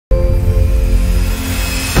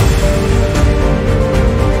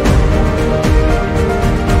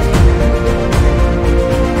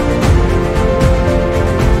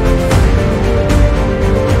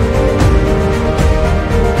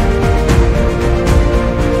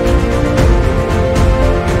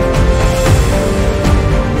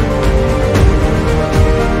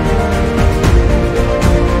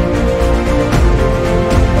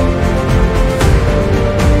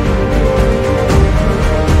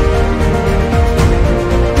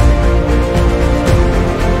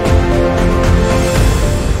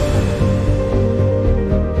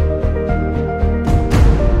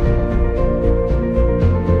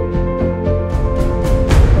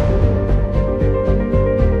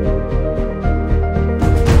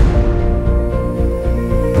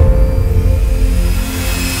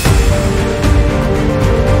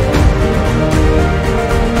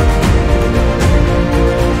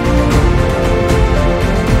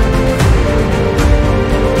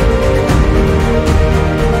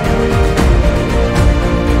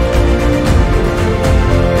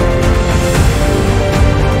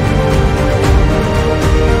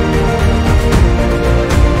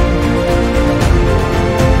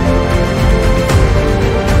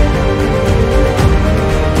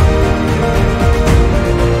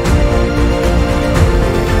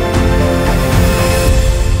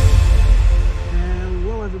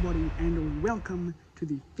to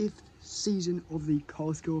the 5th season of the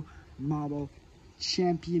Kolskor Marble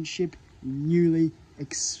Championship, newly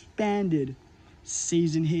expanded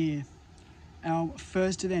season here. Our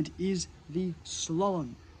first event is the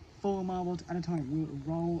Slalom. 4 marbles at a time.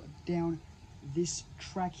 We'll roll down this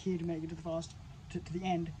track here to make it to the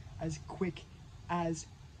end as quick as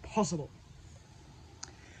possible.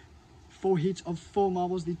 4 hits of 4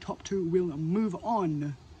 marbles. The top 2 will move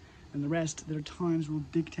on, and the rest, their times will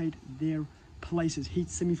dictate their places.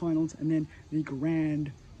 Heat, semi-finals, and then the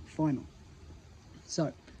grand final.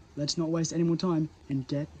 So let's not waste any more time and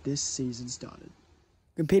get this season started.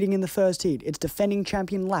 Competing in the first heat, it's defending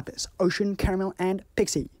champion Lapis, Ocean, Caramel, and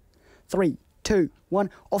Pixie. 3, 2, 1,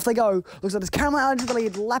 off they go. Looks like there's Caramel out into the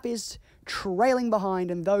lead, Lapis trailing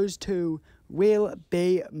behind, and those two will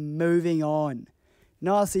be moving on.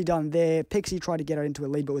 Nicely done there. Pixie tried to get her into a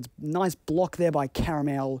lead, but it was a nice block there by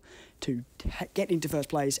Caramel to get into first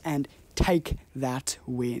place and take that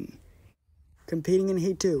win. Competing in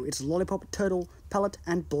Heat 2, it's Lollipop, Turtle, Palette,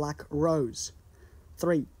 and Black Rose.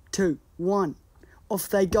 3, 2, 1. Off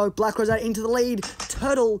they go. Black Rose out into the lead.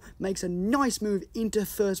 Turtle makes a nice move into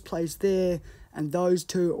first place there, and those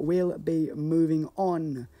two will be moving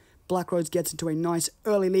on. Black Rose gets into a nice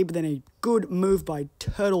early lead, but then a good move by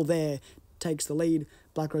Turtle there takes the lead.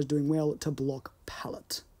 Black Rose doing well to block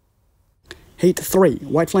Palette. Heat 3,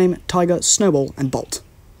 White Flame, Tiger, Snowball, and Bolt.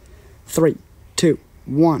 3, 2,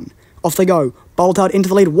 1. Off they go. Bolt out into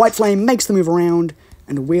the lead. White Flame makes the move around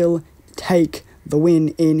and will take the win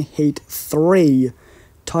in Heat 3.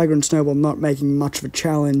 Tiger and Snowball not making much of a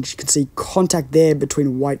challenge. You can see contact there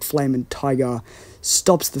between White Flame and Tiger.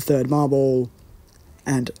 Stops the third marble,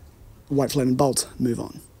 and White Flame and Bolt move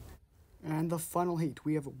on. And the final heat,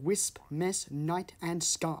 we have Wisp, Mess, Knight, and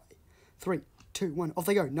Sky. 3, 2, 1, off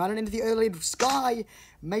they go. Knight into the early lead. Sky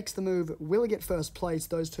makes the move, will get first place.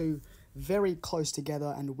 Those two very close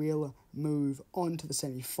together and will move on to the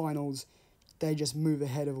semi-finals. They just move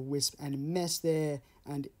ahead of Wisp and Mess there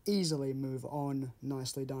and easily move on.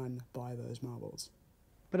 Nicely done by those marbles.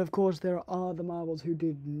 But of course there are the marbles who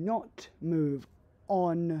did not move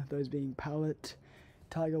on, those being Palette,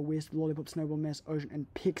 Tiger, Wisp, Lollipop, Snowball, Mess, Ocean,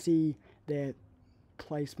 and Pixie. Their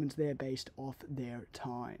placements there based off their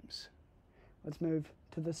times. Let's move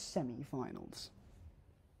to the semi-finals.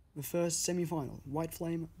 The first semi-final, White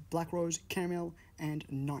Flame, Black Rose, Caramel, and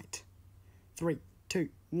Knight. 3, 2,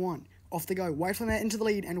 1, off they go. White Flame out into the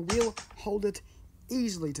lead and will hold it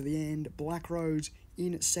easily to the end. Black Rose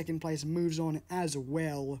in second place moves on as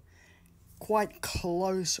well. Quite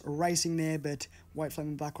close racing there, but White Flame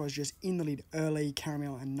and Black Rose just in the lead early.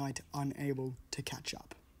 Caramel and Knight unable to catch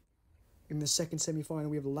up. In the second semi-final,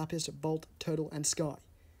 we have Lapis, Bolt, Turtle, and Sky.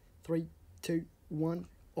 3, 2, 1,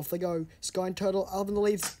 off they go. Sky and Turtle up in the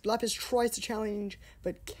lead. Lapis tries to challenge,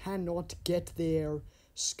 but cannot get there.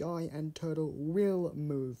 Sky and Turtle will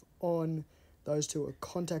move on. Those two are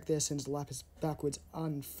contact there, sends Lapis backwards.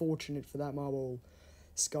 Unfortunate for that marble.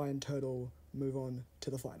 Sky and Turtle move on to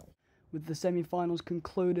the final. With the semi-finals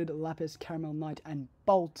concluded, Lapis, Caramel, Knight, and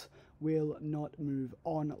Bolt will not move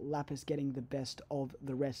on. Lapis getting the best of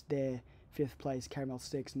the rest there. 5th place, Caramel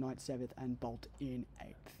 6th, Knight 7th, and Bolt in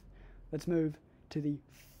 8th. Let's move to the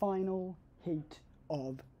final heat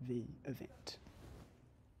of the event.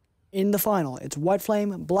 In the final, it's White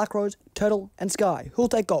Flame, Black Rose, Turtle, and Sky. Who'll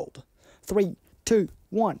take gold? 3, 2,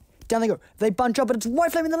 1. Down they go. They bunch up, but it's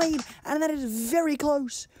White Flame in the lead, and that is very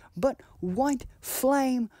close. But White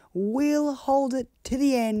Flame will hold it to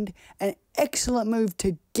the end. An excellent move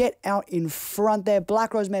to get out in front there.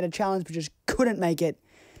 Black Rose made a challenge, but just couldn't make it.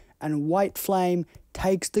 And White Flame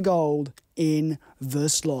takes the gold in the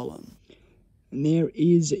slalom. And there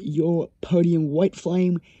is your podium. White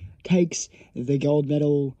Flame takes the gold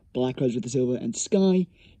medal, Black Rose with the silver, and Sky,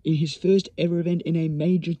 in his first ever event in a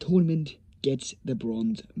major tournament, gets the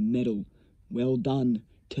bronze medal. Well done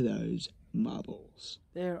to those marbles.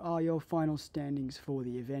 There are your final standings for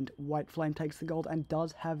the event. White Flame takes the gold and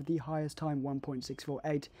does have the highest time,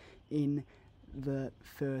 1.648, in the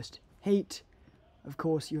first heat. Of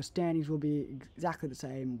course, your standings will be exactly the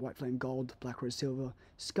same. White Flame gold, Black Rose silver,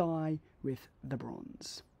 Sky with the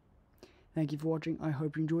bronze. Thank you for watching. I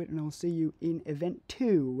hope you enjoyed, and I'll see you in event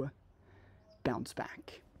 2, Bounce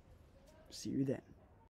Back. See you then.